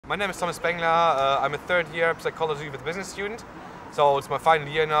My name is Thomas Spengler. I'm a third-year psychology with business student. So it's my final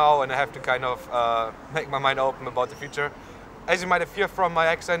year now and I have to kind of make my mind open about the future. As you might have heard from my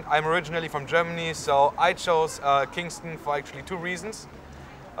accent, I'm originally from Germany, so I chose Kingston for actually two reasons.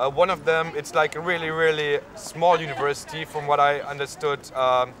 One of them, it's like a really small university from what I understood.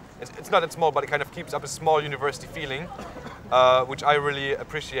 It's not that small, but it kind of keeps up a small university feeling, which I really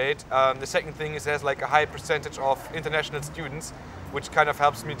appreciate. The second thing is it has like a high percentage of international students, which kind of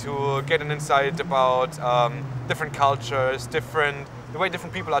helps me to get an insight about different cultures, the way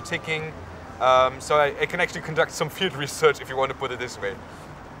different people are ticking. So I can actually conduct some field research, if you want to put it this way.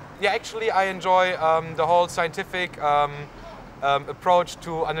 Yeah, actually I enjoy the whole scientific approach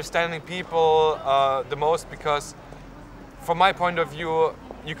to understanding people the most, because from my point of view,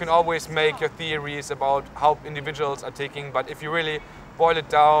 you can always make your theories about how individuals are ticking, but if you really boil it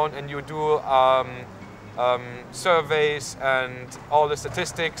down and you do surveys and all the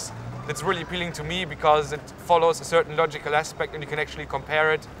statistics, that's really appealing to me because it follows a certain logical aspect and you can actually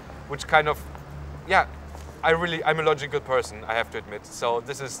compare it, which kind of, yeah, I'm a logical person, I have to admit. So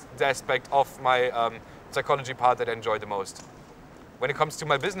this is the aspect of my psychology part that I enjoy the most. When it comes to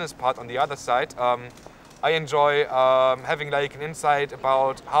my business part on the other side, I enjoy having like an insight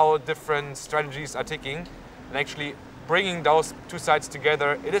about how different strategies are ticking and actually bringing those two sides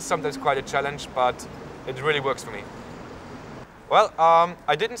together. It is sometimes quite a challenge, but it really works for me. Well,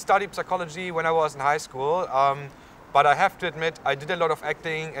 I didn't study psychology when I was in high school, but I have to admit I did a lot of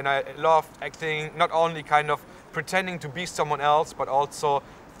acting and I loved acting, not only kind of pretending to be someone else, but also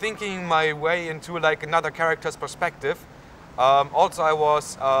thinking my way into like another character's perspective. Also, I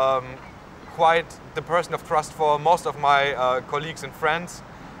was quite the person of trust for most of my colleagues and friends.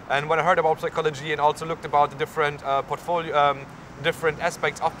 And when I heard about psychology and also looked about the different different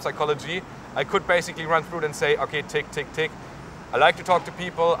aspects of psychology, I could basically run through it and say, okay, tick, tick, tick. I like to talk to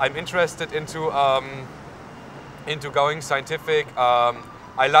people. I'm interested into going scientific.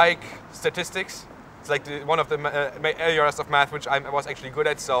 I like statistics. It's like one of the areas of math which I was actually good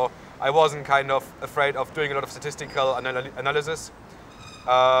at, so I wasn't kind of afraid of doing a lot of statistical analysis.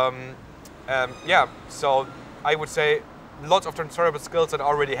 Yeah, so I would say lots of transferable skills that I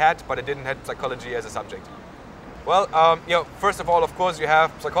already had, but I didn't have psychology as a subject. Well, you know, first of all, of course, you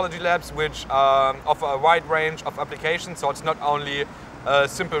have psychology labs which offer a wide range of applications. So it's not only a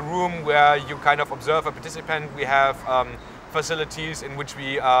simple room where you kind of observe a participant. We have facilities in which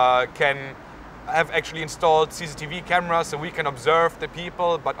we can have actually installed CCTV cameras, so we can observe the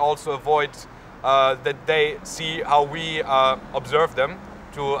people, but also avoid that they see how we observe them,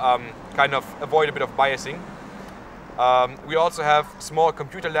 to kind of avoid a bit of biasing. We also have small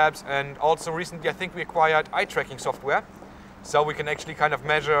computer labs, and also recently I think we acquired eye tracking software. So we can actually kind of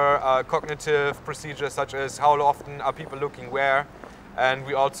measure cognitive procedures such as how often are people looking where. And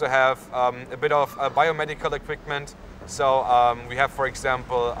we also have a bit of biomedical equipment. So we have, for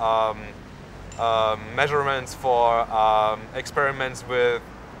example, measurements for experiments with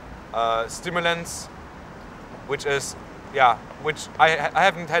stimulants, which I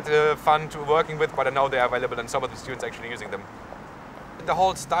haven't had the fun to working with, but I know they are available and some of the students actually using them. The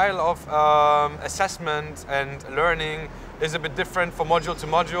whole style of assessment and learning is a bit different from module to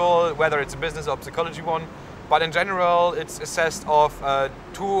module, whether it's a business or psychology one. But in general, it's assessed of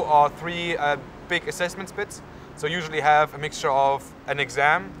 2 or 3 big assessment bits. So usually have a mixture of an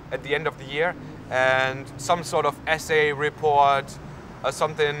exam at the end of the year and some sort of essay, report,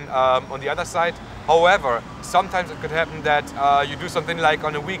 something on the other side. However, sometimes it could happen that you do something like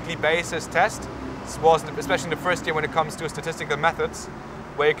on a weekly basis test. This was especially in the first year when it comes to statistical methods,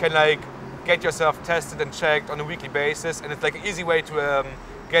 where you can like get yourself tested and checked on a weekly basis, and it's like an easy way to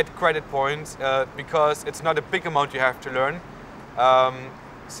get credit points because it's not a big amount you have to learn.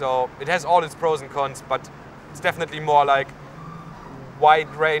 So it has all its pros and cons, but it's definitely more like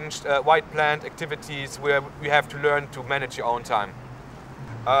wide-ranged, wide-planned activities where you have to learn to manage your own time.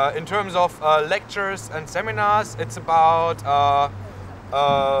 In terms of lectures and seminars, it's about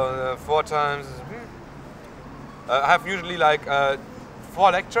 4 times. I have usually like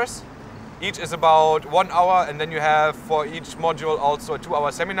 4 lectures. Each is about 1 hour, and then you have for each module also a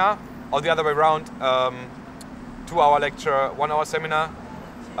 2-hour seminar, or the other way around, 2-hour lecture, 1-hour seminar.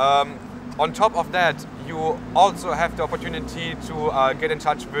 On top of that, you also have the opportunity to get in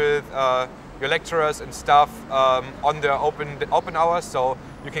touch with your lecturers and staff on their open hours, so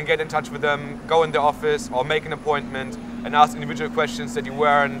you can get in touch with them, go in the office, or make an appointment and ask individual questions that you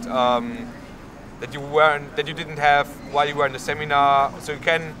didn't have while you were in the seminar. So you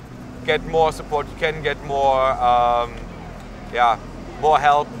can get more support, you can get more, more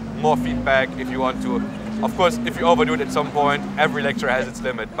help, more feedback if you want to Of course, if you overdo it at some point, every lecture has its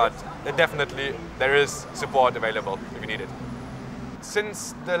limit, but definitely there is support available if you need it.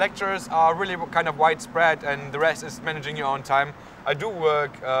 Since the lectures are really kind of widespread and the rest is managing your own time, I do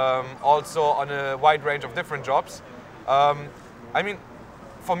work also on a wide range of different jobs. I mean,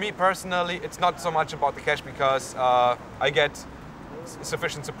 for me personally, it's not so much about the cash because I get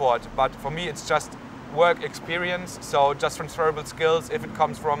sufficient support, but for me it's just work experience, so just transferable skills if it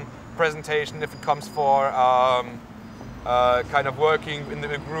comes from presentation, if it comes for kind of working in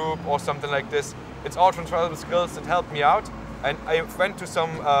a group or something like this. It's all transferable skills that help me out. And I went to some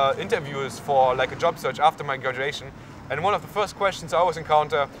interviews for like a job search after my graduation, and one of the first questions I always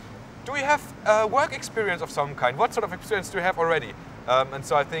encounter, do you have work experience of some kind? What sort of experience do you have already? And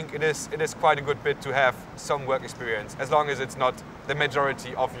so I think it is quite a good bit to have some work experience, as long as it's not the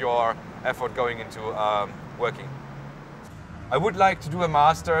majority of your effort going into working. I would like to do a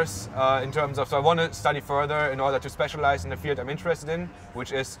master's in terms of, so I want to study further in order to specialize in the field I'm interested in,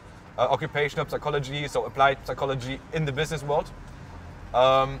 which is occupational psychology, so applied psychology in the business world.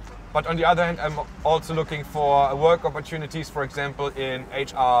 But on the other hand, I'm also looking for work opportunities, for example, in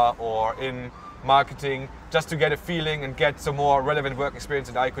HR or in marketing, just to get a feeling and get some more relevant work experience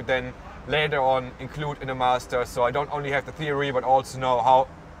that I could then later on include in a master, so I don't only have the theory but also know how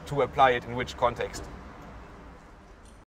to apply it in which context.